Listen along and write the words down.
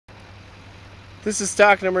This is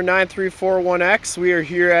stock number 9341X. We are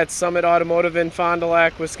here at Summit Automotive in Fond du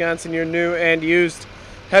Lac, Wisconsin, your new and used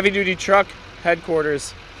heavy-duty truck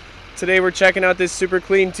headquarters. Today we're checking out this super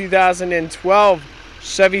clean 2012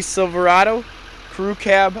 Chevy Silverado Crew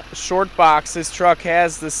Cab Shortbox. This truck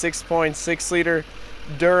has the 6.6 liter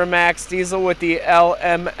Duramax diesel with the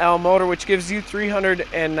LML motor, which gives you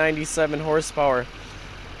 397 horsepower.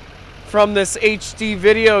 From this HD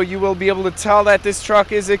video, you will be able to tell that this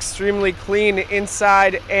truck is extremely clean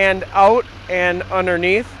inside and out and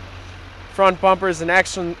underneath. Front bumper is in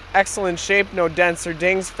excellent shape, no dents or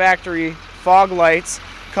dings. Factory fog lights.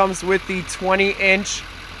 Comes with the 20-inch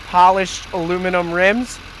polished aluminum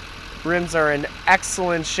rims. Rims are in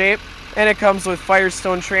excellent shape. And it comes with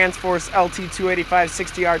Firestone TransForce L.T.C.H 285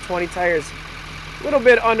 60R20 tires. A little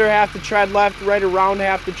bit under half the tread left, right around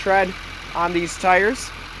half the tread on these tires.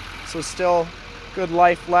 So still good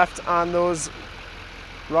life left on those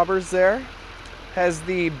rubbers there. Has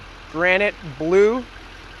the Granite blue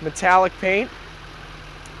metallic paint.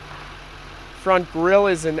 Front grille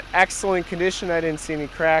is in excellent condition. I didn't see any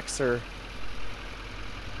cracks or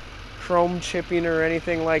chrome chipping or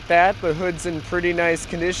anything like that. The hood's in pretty nice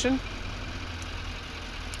condition.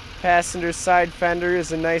 Passenger side fender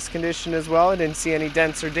is in nice condition as well. I didn't see any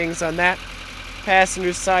dents or dings on that.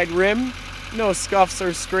 Passenger side rim. No scuffs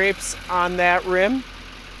or scrapes on that rim.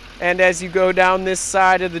 And as you go down this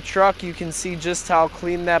side of the truck, you can see just how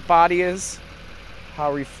clean that body is,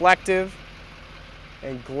 how reflective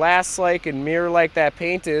and glass-like and mirror-like that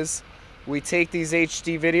paint is. We take these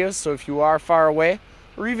HD videos, so if you are far away,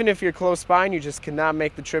 or even if you're close by and you just cannot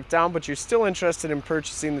make the trip down, but you're still interested in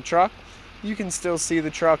purchasing the truck, you can still see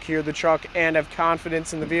the truck, hear the truck, and have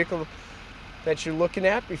confidence in the vehicle that you're looking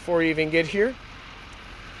at before you even get here.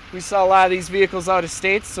 We saw a lot of these vehicles out of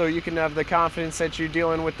state, so you can have the confidence that you're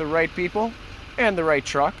dealing with the right people and the right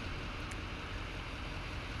truck.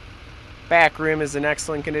 Back rim is in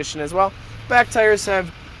excellent condition as well. Back tires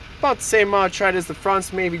have about the same amount of tread as the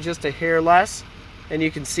fronts, maybe just a hair less. And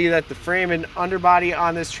you can see that the frame and underbody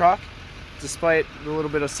on this truck, despite the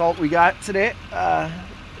little bit of salt we got today,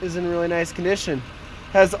 is in really nice condition.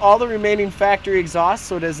 Has all the remaining factory exhaust,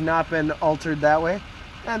 so it has not been altered that way.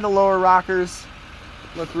 And the lower rockers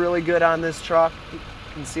look really good on this truck. You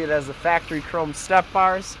can see it has the factory chrome step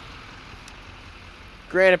bars.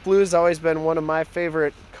 Granite blue has always been one of my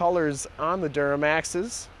favorite colors on the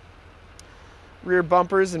Duramaxes. Rear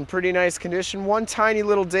bumpers in pretty nice condition. One tiny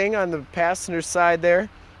little ding on the passenger side there,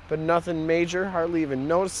 but nothing major, hardly even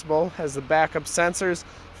noticeable. Has the backup sensors.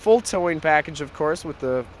 Full towing package, of course, with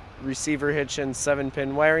the receiver hitch and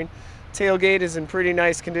 7-pin wiring. Tailgate is in pretty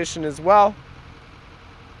nice condition as well.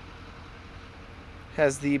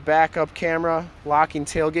 Has the backup camera, locking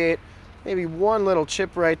tailgate. Maybe one little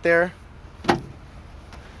chip right there.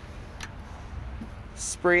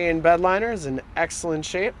 Spray in bedliner is in excellent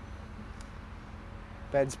shape.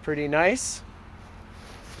 Bed's pretty nice.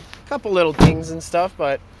 A couple little dings and stuff,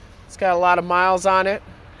 but it's got a lot of miles on it.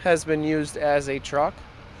 Has been used as a truck.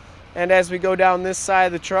 And as we go down this side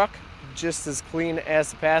of the truck, just as clean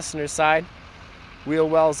as the passenger side. Wheel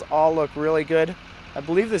wells all look really good. I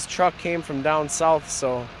believe this truck came from down south,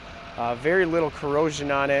 so very little corrosion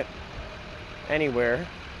on it anywhere.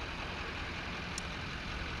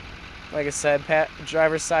 Like I said,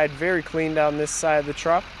 driver's side very clean down this side of the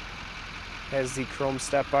truck. Has the chrome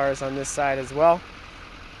step bars on this side as well.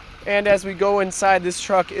 And as we go inside, this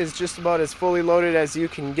truck is just about as fully loaded as you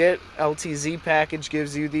can get. L.T.C.H package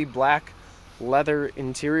gives you the black leather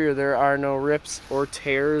interior. There are no rips or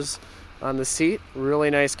tears on the seat.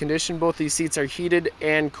 Really nice condition. Both these seats are heated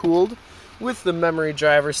and cooled with the memory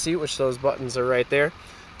driver's seat, which those buttons are right there. It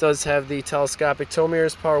does have the telescopic tow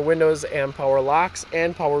mirrors, power windows, and power locks,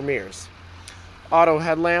 and power mirrors. Auto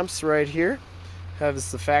headlamps right here.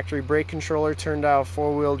 Has the factory brake controller, turned out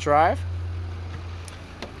 4-wheel drive.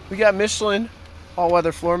 We got Michelin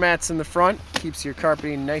all-weather floor mats in the front. Keeps your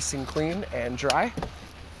carpeting nice and clean and dry.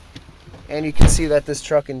 And you can see that this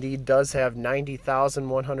truck indeed does have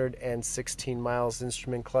 90,116 miles.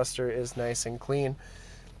 Instrument cluster is nice and clean.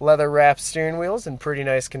 Leather wrapped steering wheels in pretty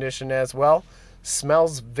nice condition as well.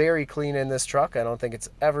 Smells very clean in this truck. I don't think it's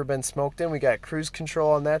ever been smoked in. We got cruise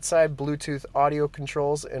control on that side, Bluetooth audio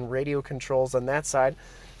controls, and radio controls on that side.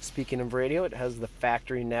 Speaking of radio, it has the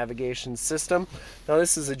factory navigation system. Now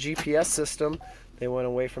this is a GPS system. They went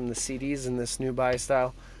away from the CDs in this new buy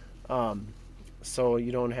style. So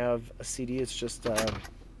you don't have a CD, it's just a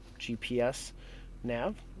GPS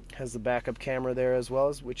nav. Has the backup camera there as well,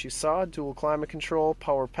 as which you saw, dual climate control,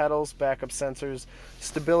 power pedals, backup sensors,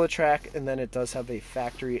 Stabilitrak, and then it does have a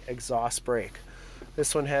factory exhaust brake.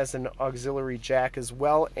 This one has an auxiliary jack as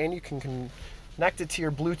well, and you can Connect it to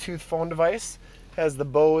your Bluetooth phone device. Has the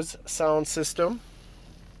Bose sound system.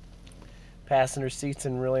 Passenger seats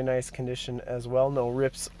in really nice condition as well. No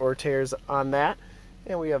rips or tears on that.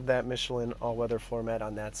 And we have that Michelin all-weather floor mat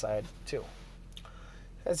on that side too.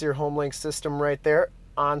 Has your Homelink system right there.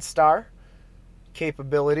 Onstar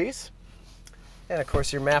capabilities. And of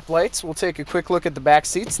course your map lights. We'll take a quick look at the back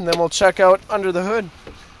seats and then we'll check out under the hood.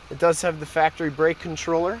 It does have the factory brake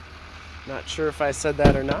controller. Not sure if I said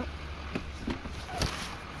that or not.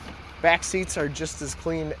 Back seats are just as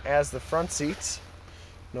clean as the front seats.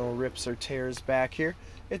 No rips or tears back here.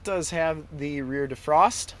 It does have the rear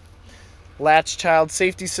defrost. Latch child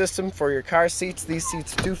safety system for your car seats. These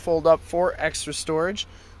seats do fold up for extra storage.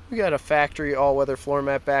 We got a factory all-weather floor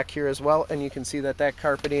mat back here as well, and you can see that that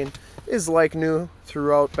carpeting is like new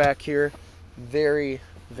throughout back here. Very,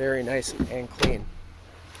 very nice and clean.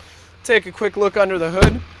 Take a quick look under the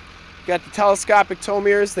hood. Got the telescopic tow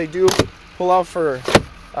mirrors. They do pull out for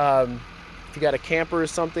if you got a camper or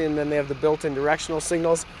something, and then they have the built-in directional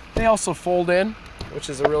signals. They also fold in, which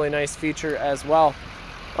is a really nice feature as well.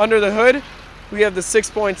 Under the hood, we have the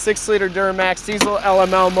 6.6 liter Duramax diesel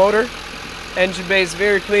LML motor. Engine bay is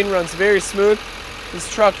very clean, runs very smooth. This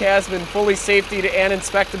truck has been fully safetied and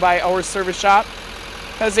inspected by our service shop.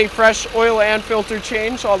 Has a fresh oil and filter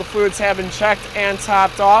change. All the fluids have been checked and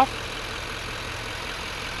topped off.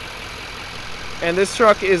 And this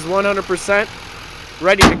truck is 100%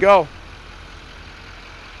 ready to go.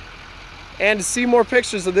 And to see more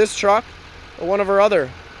pictures of this truck or one of our other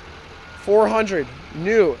 400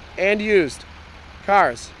 new and used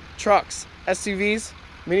cars, trucks, SUVs,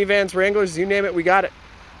 minivans, Wranglers, you name it, we got it.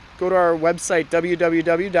 Go to our website,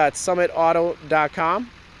 www.summitauto.com,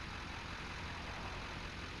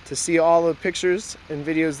 to see all the pictures and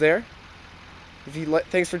videos there.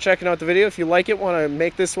 Thanks for checking out the video. If you like it, want to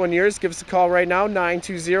make this one yours, give us a call right now,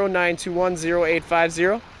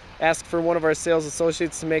 920-921-0850. Ask for one of our sales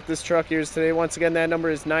associates to make this truck yours today. Once again, that number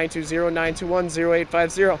is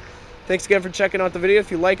 920-921-0850. Thanks again for checking out the video. If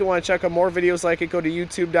you like it, want to check out more videos like it, go to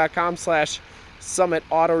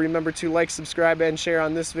youtube.com/summitauto. Remember to like, subscribe, and share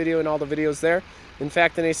on this video and all the videos there. In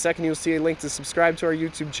fact, in a second, you'll see a link to subscribe to our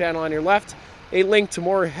YouTube channel on your left, a link to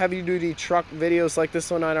more heavy-duty truck videos like this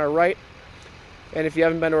one on our right. And if you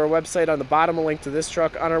haven't been to our website, on the bottom, a link to this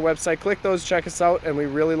truck on our website. Click those, check us out, and we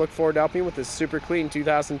really look forward to helping you with this super clean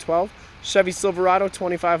 2012 Chevy Silverado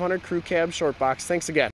 2500 Crew Cab Short Box. Thanks again.